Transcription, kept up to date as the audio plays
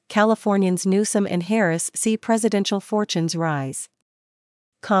Californians Newsom and Harris see presidential fortunes rise.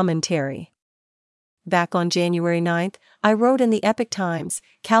 Commentary. Back on January 9, I wrote in the Epoch Times,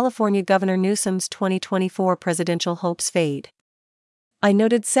 California Governor Newsom's 2024 presidential hopes fade. I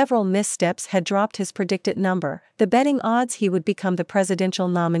noted several missteps had dropped his predicted number, the betting odds he would become the presidential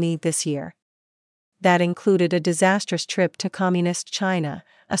nominee this year. That included a disastrous trip to communist China,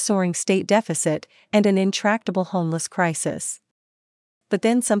 a soaring state deficit, and an intractable homeless crisis. But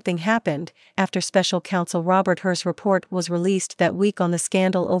then something happened. After Special Counsel Robert Hur's report was released that week on the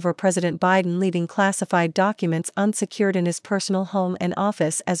scandal over President Biden leaving classified documents unsecured in his personal home and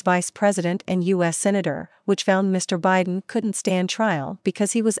office as vice president and U.S. senator, which found Mr. Biden couldn't stand trial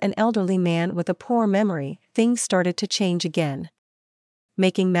because he was an elderly man with a poor memory, things started to change again.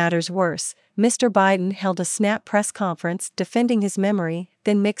 Making matters worse, Mr. Biden held a snap press conference defending his memory,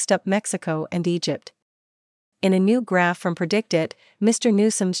 then mixed up Mexico and Egypt. In a new graph from Predictit, Mr.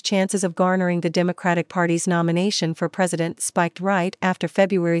 Newsom's chances of garnering the Democratic Party's nomination for president spiked right after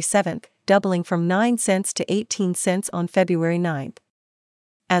February 7, doubling from 9 cents to 18 cents on February 9.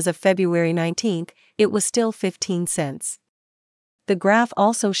 As of February 19, it was still 15 cents. The graph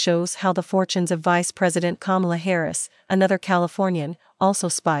also shows how the fortunes of Vice President Kamala Harris, another Californian, also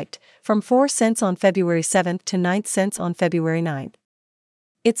spiked, from 4 cents on February 7 to 9 cents on February 9.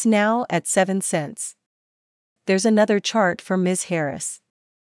 It's now at 7 cents. There's another chart for Ms. Harris.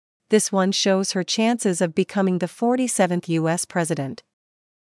 This one shows her chances of becoming the 47th U.S. president.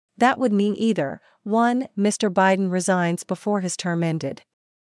 That would mean either, 1. Mr. Biden resigns before his term ended.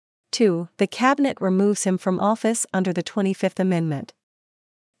 2. The cabinet removes him from office under the 25th Amendment.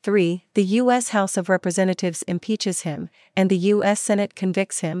 3. The U.S. House of Representatives impeaches him, and the U.S. Senate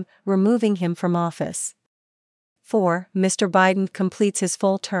convicts him, removing him from office. 4. Mr. Biden completes his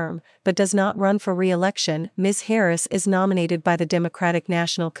full term, but does not run for re-election. Ms. Harris is nominated by the Democratic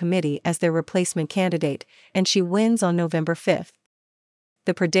National Committee as their replacement candidate, and she wins on November 5.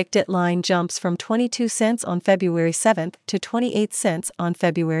 The predicted line jumps from 22 cents on February 7 to 28 cents on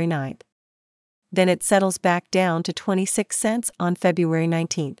February 9. Then it settles back down to 26 cents on February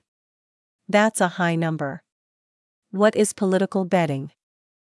 19. That's a high number. What is political betting?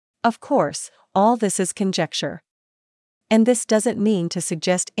 Of course, all this is conjecture. And this doesn't mean to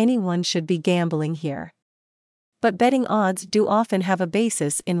suggest anyone should be gambling here. But betting odds do often have a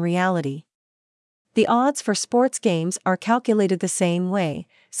basis in reality. The odds for sports games are calculated the same way,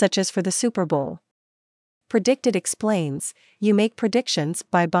 such as for the Super Bowl. Predictit explains, you make predictions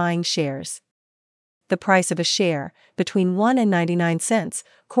by buying shares. The price of a share, between 1 and 99 cents,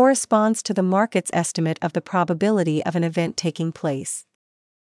 corresponds to the market's estimate of the probability of an event taking place.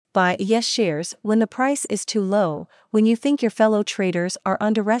 Buy yes shares when the price is too low, when you think your fellow traders are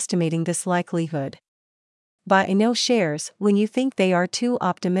underestimating this likelihood. Buy no shares when you think they are too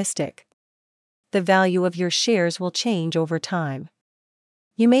optimistic. The value of your shares will change over time.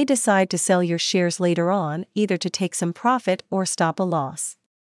 You may decide to sell your shares later on, either to take some profit or stop a loss.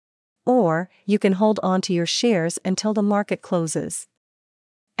 Or, you can hold on to your shares until the market closes.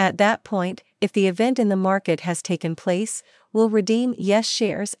 At that point, if the event in the market has taken place, we'll redeem yes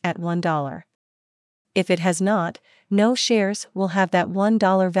shares at $1. If it has not, no shares will have that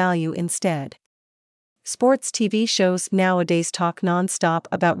 $1 value instead. Sports TV shows nowadays talk non-stop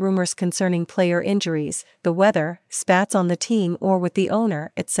about rumors concerning player injuries, the weather, spats on the team or with the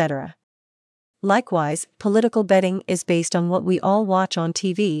owner, etc. Likewise, political betting is based on what we all watch on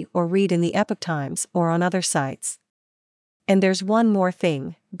TV or read in the Epoch Times or on other sites. And there's one more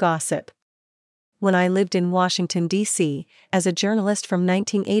thing, gossip. When I lived in Washington, D.C., as a journalist from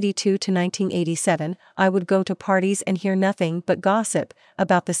 1982 to 1987, I would go to parties and hear nothing but gossip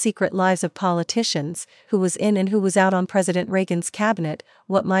about the secret lives of politicians, who was in and who was out on President Reagan's cabinet,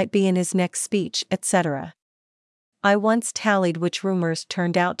 what might be in his next speech, etc. I once tallied which rumors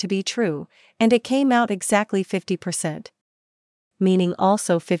turned out to be true, and it came out exactly 50%. Meaning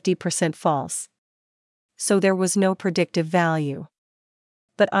also 50% false. So there was no predictive value.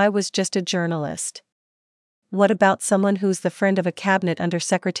 But I was just a journalist. What about someone who's the friend of a cabinet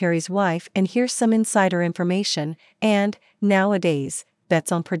undersecretary's wife and hears some insider information, and, nowadays,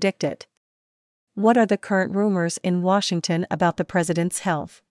 bets on Predictit? What are the current rumors in Washington about the president's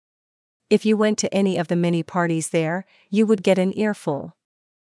health? If you went to any of the many parties there, you would get an earful.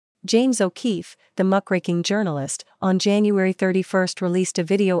 James O'Keefe, the muckraking journalist, on January 31 released a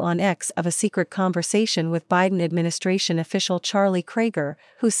video on X of a secret conversation with Biden administration official Charlie Krager,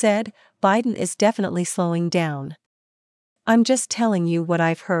 who said, "Biden is definitely slowing down. I'm just telling you what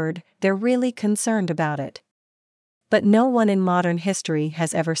I've heard, they're really concerned about it." But no one in modern history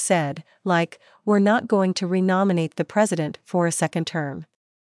has ever said, like, we're not going to renominate the president for a second term.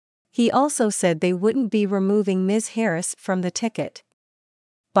 He also said they wouldn't be removing Ms. Harris from the ticket.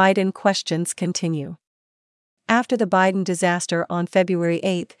 Biden questions continue. After the Biden disaster on February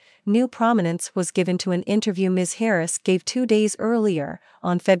 8, new prominence was given to an interview Ms. Harris gave 2 days earlier,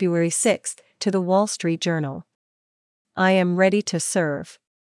 on February 6, to the Wall Street Journal. "I am ready to serve.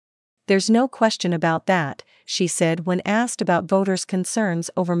 There's no question about that," she said when asked about voters' concerns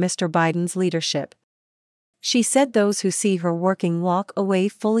over Mr. Biden's leadership. She said those who see her working walk away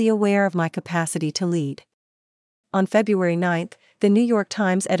fully aware of my capacity to lead. On February 9, the New York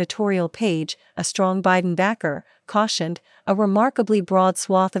Times editorial page, a strong Biden backer, cautioned, "A remarkably broad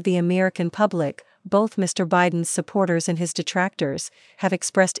swath of the American public, both Mr. Biden's supporters and his detractors, have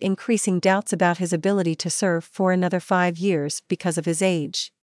expressed increasing doubts about his ability to serve for another 5 years because of his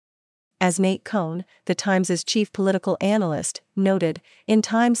age." As Nate Cohn, the Times' chief political analyst, noted, in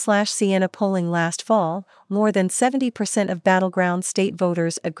Time/Siena polling last fall, more than 70% of battleground state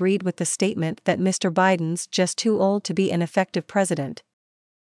voters agreed with the statement that Mr. Biden's just too old to be an effective president.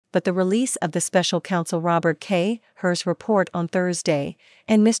 But the release of the special counsel Robert K. Hur's report on Thursday,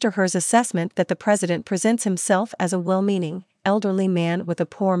 and Mr. Hur's assessment that the president presents himself as a well-meaning, elderly man with a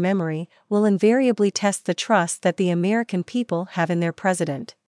poor memory, will invariably test the trust that the American people have in their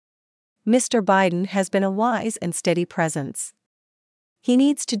president. Mr. Biden has been a wise and steady presence. He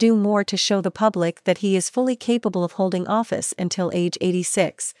needs to do more to show the public that he is fully capable of holding office until age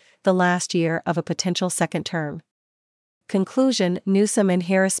 86, the last year of a potential second term. Conclusion: Newsom and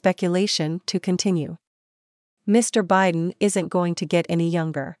Harris speculation to continue. Mr. Biden isn't going to get any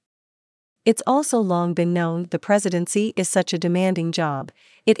younger. It's also long been known the presidency is such a demanding job,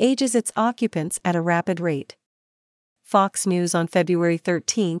 it ages its occupants at a rapid rate. Fox News on February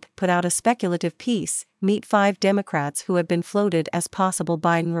 13 put out a speculative piece, "Meet 5 Democrats who have been floated as possible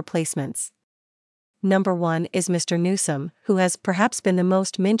Biden replacements." Number 1 is Mr. Newsom, who has perhaps been the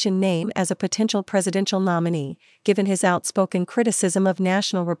most mentioned name as a potential presidential nominee, given his outspoken criticism of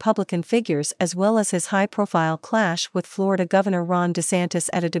national Republican figures as well as his high-profile clash with Florida Governor Ron DeSantis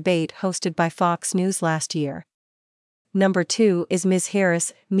at a debate hosted by Fox News last year. Number 2 is Ms.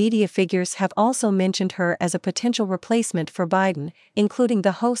 Harris. Media figures have also mentioned her as a potential replacement for Biden, including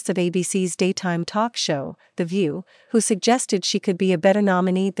the hosts of ABC's daytime talk show, The View, who suggested she could be a better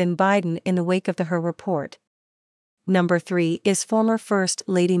nominee than Biden in the wake of the Hur report. Number 3 is former First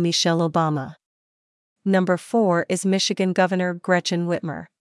Lady Michelle Obama. Number 4 is Michigan Governor Gretchen Whitmer.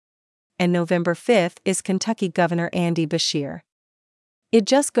 And November 5 is Kentucky Governor Andy Beshear. It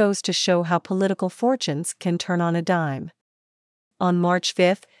just goes to show how political fortunes can turn on a dime. On March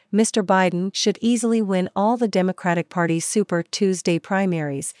 5, Mr. Biden should easily win all the Democratic Party's Super Tuesday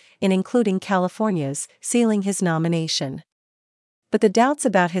primaries, including California's, sealing his nomination. But the doubts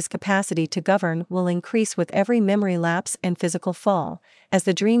about his capacity to govern will increase with every memory lapse and physical fall, as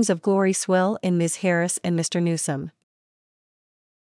the dreams of glory swell in Ms. Harris and Mr. Newsom.